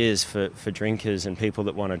ideas for drinkers and people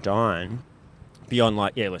that want to dine. Beyond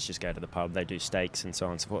let's just go to the pub, they do steaks and so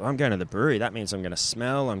on and so forth. I'm going to the brewery, that means I'm going to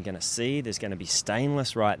smell, I'm going to see, there's going to be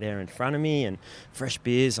stainless right there in front of me and fresh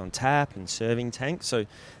beers on tap and serving tanks. So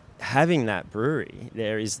having that brewery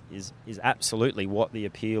there is absolutely what the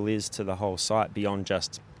appeal is to the whole site beyond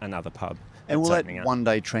just another pub. And will that one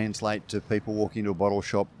day translate to people walking into a bottle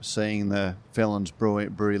shop, seeing the Felons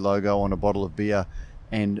Brewery logo on a bottle of beer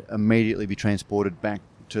and immediately be transported back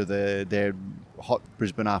to their hot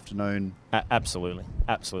Brisbane afternoon? Absolutely.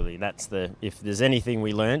 If there's anything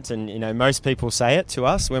we learnt, and most people say it to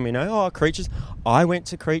us when we know, Creatures. I went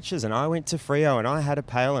to Creatures and I went to Freo and I had a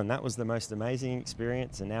pale and that was the most amazing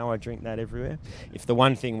experience, and now I drink that everywhere. If the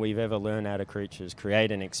one thing we've ever learned out of Creatures,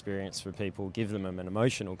 create an experience for people, give them an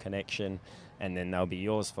emotional connection, and then they'll be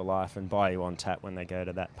yours for life and buy you on tap when they go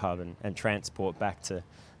to that pub and transport back to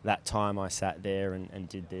that time I sat there and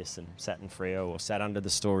did this and sat in Freo or sat under the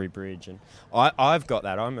Story Bridge. And I've got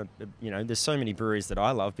that. There's so many breweries that I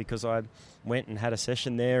love because I went and had a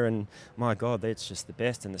session there, and my God, it's just the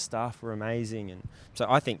best, and the staff were amazing. And so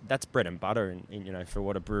I think that's bread and butter for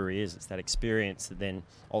what a brewery is. It's that experience that then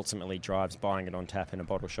ultimately drives buying it on tap in a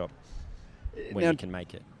bottle shop when you can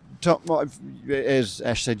make it. Tom, as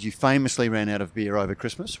Ash said, you famously ran out of beer over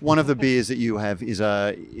Christmas. One of the beers that you have is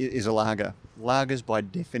a lager. Lagers, by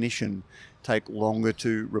definition, take longer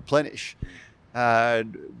to replenish.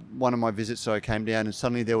 One of my visits, I came down and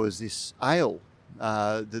suddenly there was this ale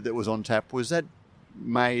that was on tap. Was that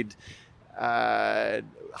made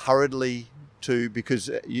hurriedly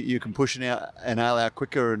because you can push an ale out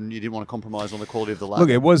quicker and you didn't want to compromise on the quality of the lager? Look,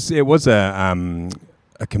 it was a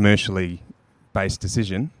commercially based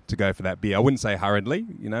decision to go for that beer. I wouldn't say hurriedly,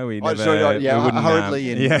 hurriedly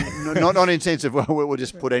not in sense of we'll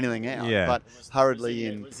just put anything out, but hurriedly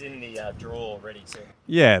in. It was in the drawer ready to.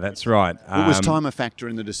 Yeah, that's right. Was time a factor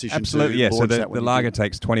in the decision? Absolutely, yeah. So the lager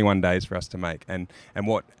takes 21 days for us to make, and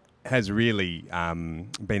what has really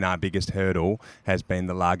been our biggest hurdle has been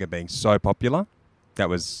the lager being so popular. That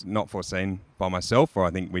was not foreseen by myself, or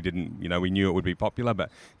I think we knew it would be popular, but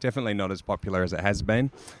definitely not as popular as it has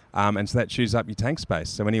been. And so that chews up your tank space.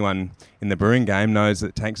 So anyone in the brewing game knows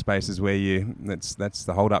that tank space is where that's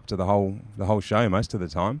the hold up to the whole show most of the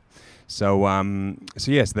time. So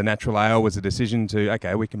yes, the natural ale was a decision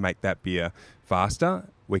to, we can make that beer faster.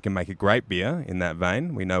 We can make a great beer in that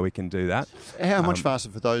vein. We know we can do that. How much faster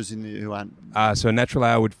for those who aren't? So a natural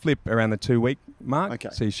ale would flip around the 2-week mark. Okay.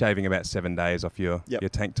 So you're shaving about 7 days off your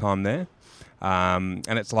tank time there. And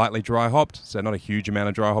it's lightly dry hopped, so not a huge amount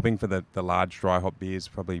of dry hopping for the large dry hop beers.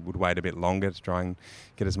 Probably would wait a bit longer to try and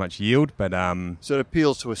get as much yield. But so it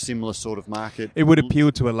appeals to a similar sort of market. It would appeal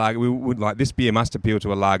to a lager. We would like this beer must appeal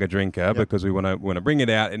to a lager drinker because we want to bring it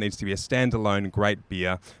out. It needs to be a standalone great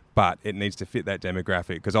beer. But it needs to fit that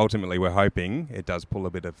demographic because ultimately we're hoping it does pull a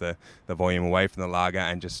bit of the volume away from the lager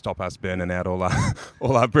and just stop us burning out all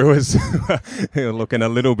our brewers who are looking a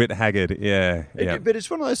little bit haggard. Yeah. But it's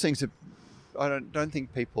one of those things that I don't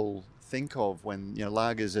think people think of when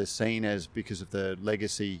lagers are seen as, because of the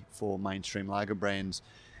legacy for mainstream lager brands.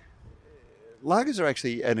 Lagers are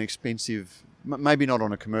actually an expensive, maybe not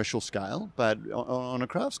on a commercial scale, but on a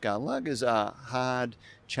craft scale. Lagers are hard,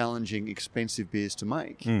 challenging, expensive beers to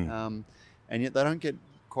make, and yet they don't get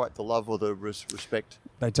quite the love or the respect.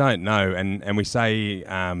 They don't, no, and we say,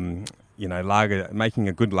 lager, making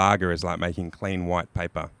a good lager is like making clean white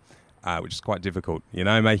paper. which is quite difficult.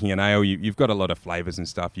 Making an ale, you've got a lot of flavours and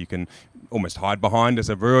stuff you can almost hide behind as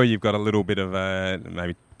a brewer. You've got a little bit of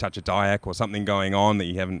maybe touch of Diac or something going on that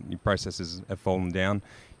your processes have fallen down.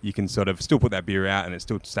 You can sort of still put that beer out and it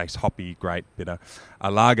still tastes hoppy, great, bitter. A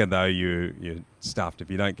lager, though, you're stuffed. If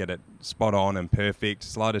you don't get it spot on and perfect,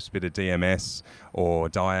 slightest bit of DMS or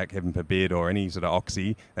Diac, heaven forbid, or any sort of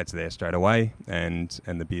oxy, that's there straight away, and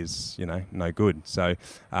the beer's, no good. So,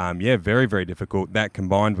 very, very difficult. That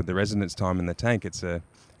combined with the residence time in the tank, it's a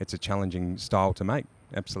challenging style to make,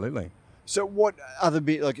 absolutely. So what other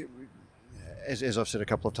beer, as I've said a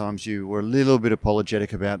couple of times, you were a little bit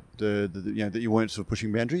apologetic about that you weren't sort of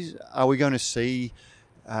pushing boundaries. Are we going to see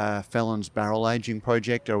Felon's barrel aging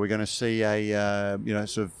project? Are we going to see a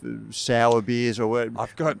sort of sour beers or what?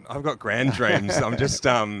 I've got grand dreams. I'm just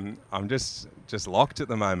locked at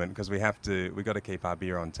the moment because we've got to keep our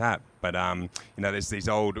beer on tap. But there's these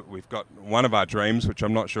we've got one of our dreams, which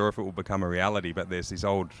I'm not sure if it will become a reality, but there's these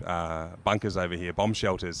old bunkers over here, bomb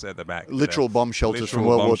shelters at the back. Literal bomb shelters from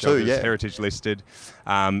World War II, yeah. Heritage listed.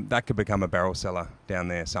 That could become a barrel cellar down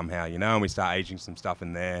there somehow, and we start aging some stuff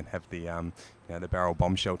in there and have the barrel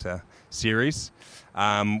bomb shelter series.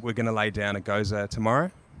 We're going to lay down a Goza tomorrow.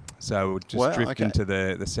 So we'll just drift into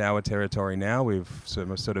the sour territory now. We've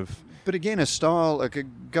sort of... But again, a style, like a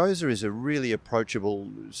Goza is a really approachable,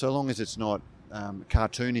 so long as it's not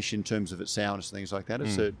cartoonish in terms of its sourness and things like that.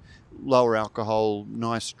 It's a lower alcohol,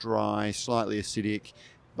 nice dry, slightly acidic.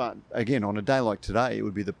 But again, on a day like today, it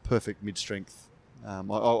would be the perfect mid-strength. I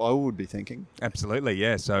would be thinking. Absolutely,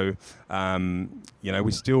 yeah. So,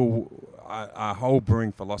 we still... Our whole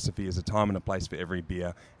brewing philosophy is a time and a place for every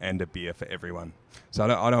beer and a beer for everyone. So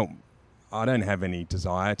I don't have any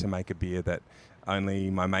desire to make a beer that only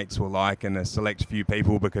my mates will like and a select few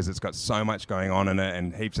people because it's got so much going on in it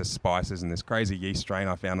and heaps of spices and this crazy yeast strain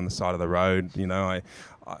I found on the side of the road.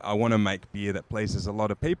 I want to make beer that pleases a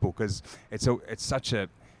lot of people because it's such a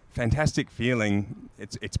fantastic feeling.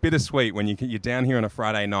 It's bittersweet when you're down here on a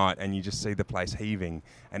Friday night and you just see the place heaving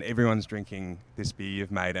and everyone's drinking this beer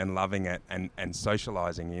you've made and loving it and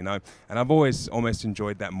socialising, And I've always almost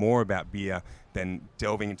enjoyed that more about beer than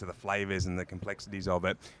delving into the flavours and the complexities of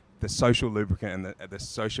it. The social lubricant and the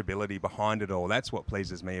sociability behind it all, that's what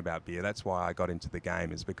pleases me about beer. That's why I got into the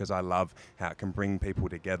game, is because I love how it can bring people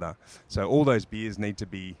together. So all those beers need to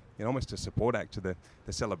be almost a support act to the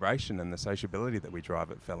celebration and the sociability that we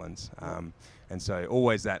drive at Felons. And so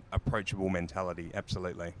always that approachable mentality,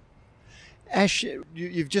 absolutely. Ash,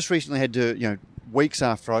 you've just recently had to, weeks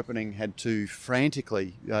after opening, had to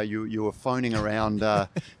frantically, you were phoning around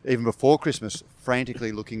even before Christmas,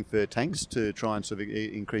 frantically looking for tanks to try and sort of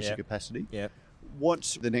increase your capacity. Yeah.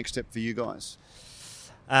 What's the next step for you guys?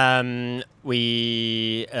 The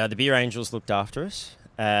Beer Angels looked after us.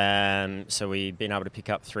 So we've been able to pick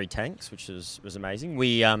up 3 tanks, which was amazing.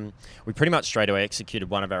 We pretty much straight away executed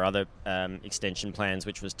one of our other extension plans,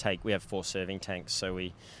 which was we have 4 serving tanks. So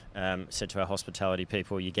we said to our hospitality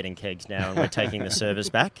people, you're getting kegs now and we're taking the servers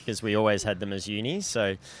back, because we always had them as unis. So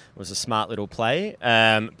it was a smart little play,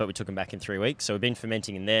 but we took them back in 3 weeks. So we've been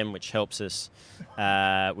fermenting in them, which helps us.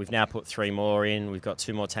 We've now put 3 more in. We've got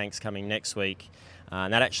 2 more tanks coming next week.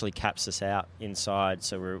 And that actually caps us out inside,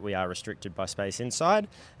 so we are restricted by space inside.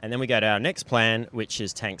 And then we go to our next plan, which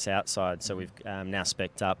is tanks outside. So we've now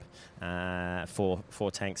spec'd up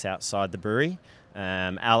 4 tanks outside the brewery.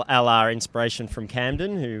 Our inspiration from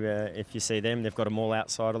Camden, who, if you see them, they've got them all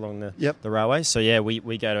outside along the railway. So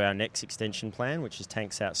we go to our next extension plan, which is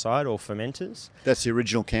tanks outside or fermenters. That's the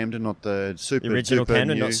original Camden, not the super. The original super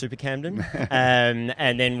Camden, new. not super Camden.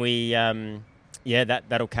 And then we...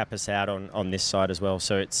 that'll cap us out on this side as well.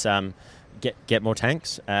 So it's get more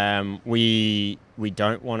tanks. We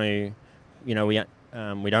don't want to, we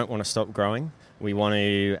don't want to stop growing. We want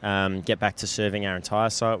to get back to serving our entire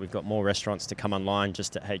site. We've got more restaurants to come online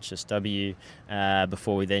just at HSW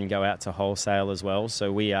before we then go out to wholesale as well.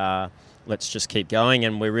 So let's just keep going,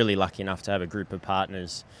 and we're really lucky enough to have a group of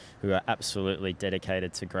partners who are absolutely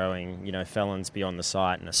dedicated to growing, Felons beyond the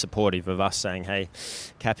site, and are supportive of us saying, hey,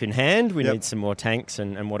 cap in hand, we need some more tanks,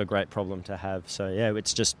 and what a great problem to have. So,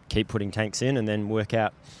 it's just keep putting tanks in and then work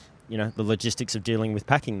out, the logistics of dealing with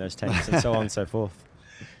packing those tanks and so on and so forth.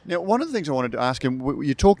 Now, one of the things I wanted to ask him,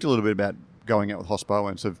 you talked a little bit about going out with Hospo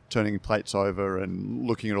and sort of turning plates over and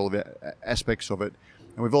looking at all the aspects of it.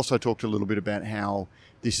 And we've also talked a little bit about how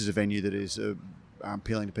this is a venue that is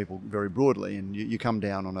appealing to people very broadly, and you come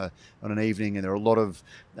down on an evening and there are a lot of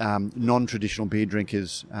non-traditional beer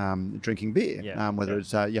drinkers drinking beer, whether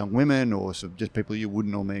it's young women or sort of just people you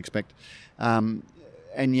wouldn't normally expect.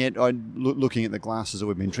 and yet, looking at the glasses that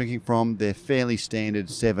we've been drinking from, they're fairly standard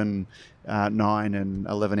 7, 9 and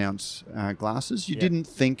 11 ounce glasses. You didn't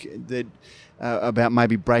think that about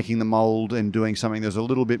maybe breaking the mould and doing something that's a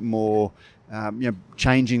little bit more,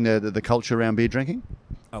 changing the culture around beer drinking?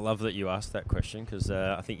 I love that you asked that question because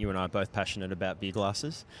I think you and I are both passionate about beer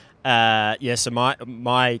glasses. So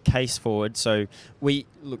my case forward. So we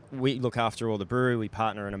look after all the brewery. We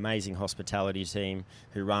partner an amazing hospitality team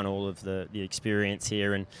who run all of the experience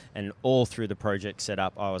here, and all through the project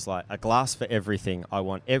setup, I was like, a glass for everything. I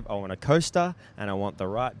want a coaster, and I want the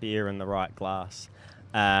right beer in the right glass.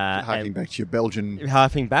 Harking back to your Belgian...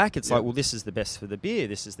 Harping back, it's like, well, this is the best for the beer.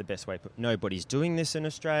 This is the best way. Nobody's doing this in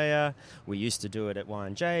Australia. We used to do it at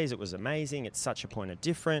Y&J's. It was amazing. It's such a point of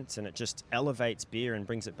difference, and it just elevates beer and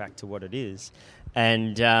brings it back to what it is.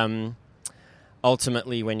 And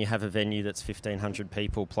ultimately, when you have a venue that's 1,500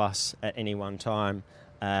 people plus at any one time,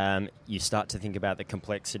 you start to think about the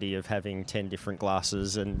complexity of having 10 different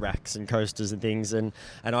glasses and racks and coasters and things, and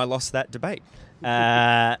I lost that debate.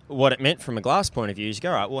 What it meant from a glass point of view is, go,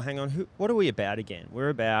 all right, well, hang on, what are we about again? We're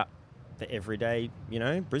about the everyday,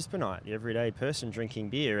 Brisbaneite, the everyday person drinking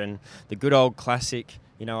beer, and the good old classic,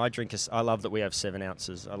 I love that we have 7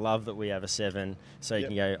 ounces. I love that we have a 7, so you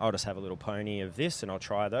can go, I'll just have a little pony of this and I'll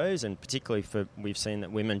try those, and particularly we've seen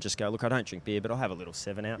that women just go, look, I don't drink beer, but I'll have a little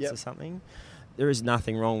 7 ounce or something. There is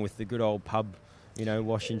nothing wrong with the good old pub,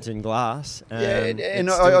 Washington glass. And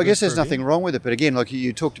I guess there's nothing wrong with it. But again, like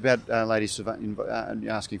you talked about ladies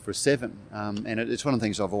asking for a 7. And it's one of the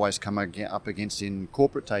things I've always come up against in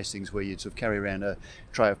corporate tastings where you sort of carry around a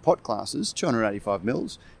tray of pot glasses, 285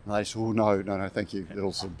 mils. And they say, oh, no, thank you.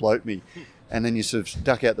 It'll sort of bloat me. And then you sort of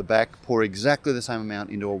duck out the back, pour exactly the same amount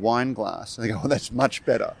into a wine glass. And they go, well, that's much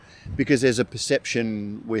better. Because there's a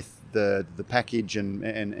perception with the package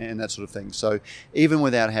and that sort of thing. So even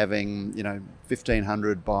without having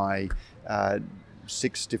 1,500 by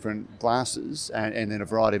 6 different glasses and then a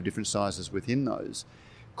variety of different sizes within those,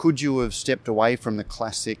 could you have stepped away from the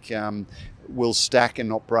classic will stack and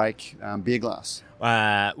not break beer glass?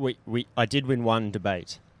 I did win one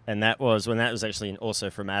debate, and that was actually also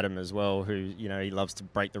from Adam as well, who he loves to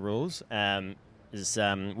break the rules.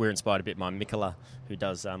 We're inspired a bit by Mikkola, who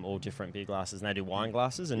does all different beer glasses, and they do wine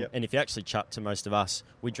glasses. And if you actually chat to most of us,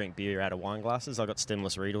 we drink beer out of wine glasses. I've got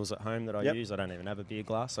stemless Riedels at home that I use. I don't even have a beer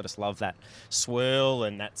glass. I just love that swirl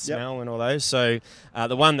and that smell and all those. So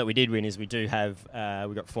the one that we did win is we do have,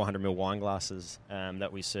 we've got 400ml wine glasses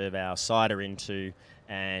that we serve our cider into,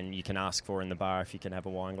 and you can ask for in the bar if you can have a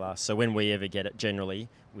wine glass. So when we ever get it, generally,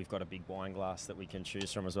 we've got a big wine glass that we can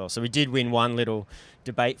choose from as well. So we did win one little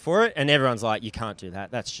debate for it, and everyone's like, you can't do that.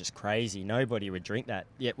 That's just crazy. Nobody would drink that.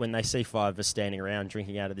 Yet when they see 5 of us standing around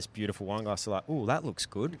drinking out of this beautiful wine glass, they're like, oh, that looks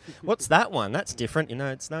good. What's that one? That's different.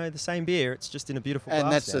 It's the same beer. It's just in a beautiful glass.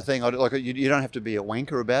 And that's the thing. You don't have to be a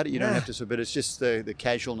wanker about it. You don't have to, but it's just the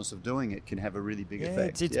casualness of doing it can have a really big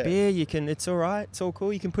effect. It's beer. It's all right. It's all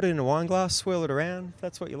cool. You can put it in a wine glass, swirl it around. If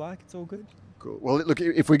that's what you like, it's all good. Cool. Well, look,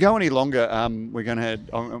 if we go any longer, we're going to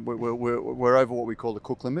we're over what we call the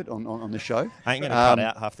cook limit on the show. I ain't going to cut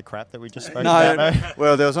out half the crap that we just spoke about. No,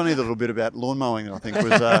 well, there was only a little bit about lawn mowing that I think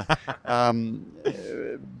was.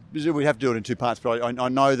 We have to do it in 2 parts, but I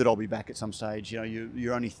know that I'll be back at some stage.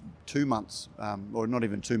 You're only 2 months, or not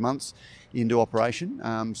even 2 months into operation.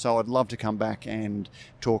 So I'd love to come back and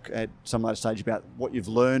talk at some later stage about what you've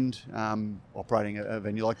learned operating a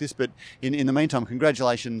venue like this. But in the meantime,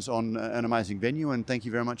 congratulations on an amazing venue, and thank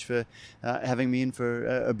you very much for having me in for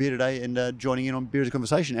a beer today and joining in on Beer as a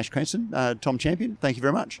Conversation. Ash Cranston, Tom Champion, thank you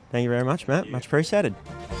very much. Thank you very much, Matt. Much appreciated.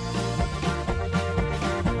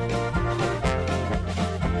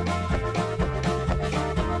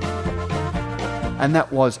 And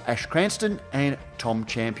that was Ash Cranston and Tom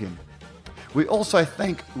Champion. We also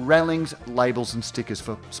thank Rallings Labels and Stickers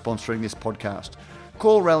for sponsoring this podcast.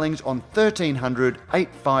 Call Rallings on 1300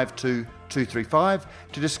 852 235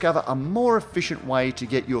 to discover a more efficient way to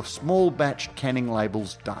get your small batch canning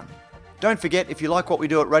labels done. Don't forget, if you like what we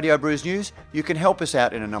do at Radio Brews News, you can help us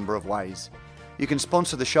out in a number of ways. You can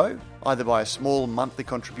sponsor the show, either by a small monthly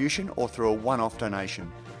contribution or through a one-off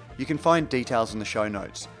donation. You can find details in the show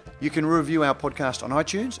notes. You can review our podcast on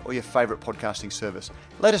iTunes or your favourite podcasting service.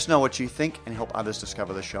 Let us know what you think and help others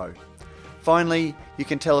discover the show. Finally, you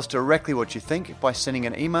can tell us directly what you think by sending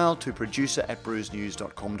an email to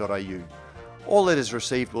producer@brewsnews.com.au. All letters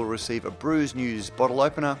received will receive a Brews News bottle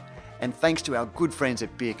opener, and thanks to our good friends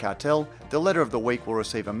at Beer Cartel, the letter of the week will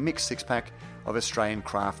receive a mixed 6-pack of Australian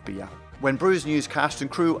craft beer. When Brews News cast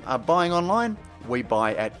and crew are buying online, we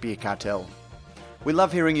buy at Beer Cartel. We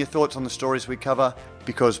love hearing your thoughts on the stories we cover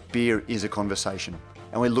because beer is a conversation.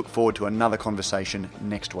 and we look forward to another conversation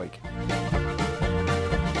next week.